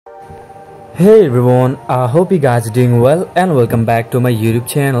Hey everyone, I hope you guys are doing well and welcome back to my YouTube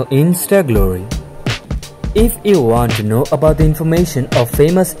channel Insta Glory. If you want to know about the information of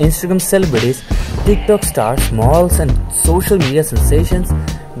famous Instagram celebrities, TikTok stars, models and social media sensations,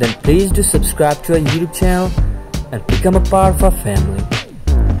 then please do subscribe to our YouTube channel and become a part of our family.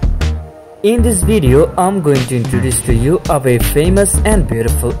 In this video, I'm going to introduce to you a very famous and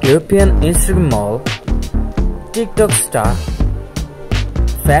beautiful European Instagram model, TikTok star,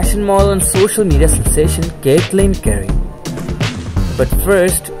 fashion model and social media sensation Carey. But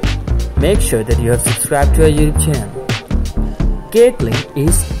first, make sure that you have subscribed to our YouTube channel. Carey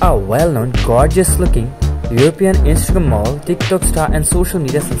is a well-known, gorgeous-looking European Instagram model, TikTok star and social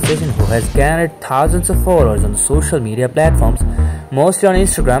media sensation who has garnered thousands of followers on social media platforms, mostly on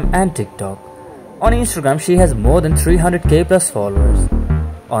Instagram and TikTok. On Instagram, she has more than 300k plus followers.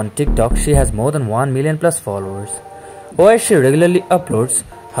 On TikTok, she has more than 1 million plus followers, where she regularly uploads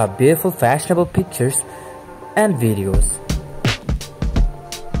her beautiful fashionable pictures and videos.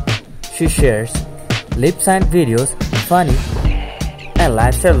 She shares lip sync videos, funny and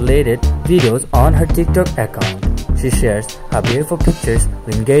lifestyle related videos on her TikTok account. She shares her beautiful pictures,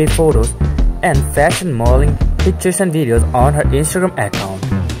 lingerie photos and fashion modeling pictures and videos on her Instagram account.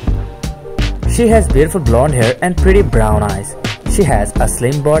 She has beautiful blonde hair and pretty brown eyes. She has a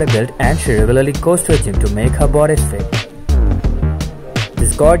slim body build and she regularly goes to a gym to make her body fit.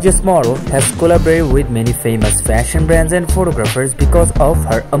 This gorgeous model has collaborated with many famous fashion brands and photographers because of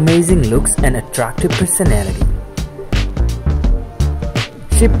her amazing looks and attractive personality.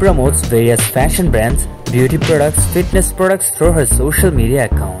 She promotes various fashion brands, beauty products, fitness products through her social media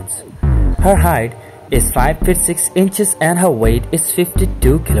accounts. Her height is 5 feet 6 inches and her weight is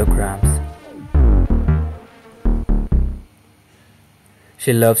 52 kilograms.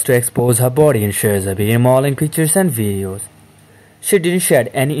 She loves to expose her body and shares her beauty modeling pictures and videos. She didn't share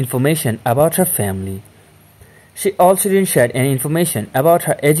any information about her family. She also didn't share any information about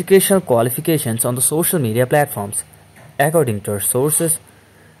her educational qualifications on the social media platforms. According to her sources,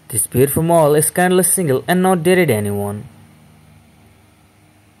 this beautiful model is currently single and not dated anyone.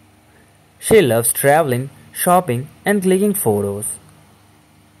 She loves traveling, shopping and clicking photos.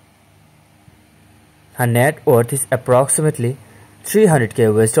 Her net worth is approximately $300k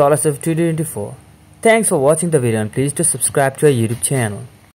US of 2024. Thanks for watching the video and please do subscribe to our YouTube channel.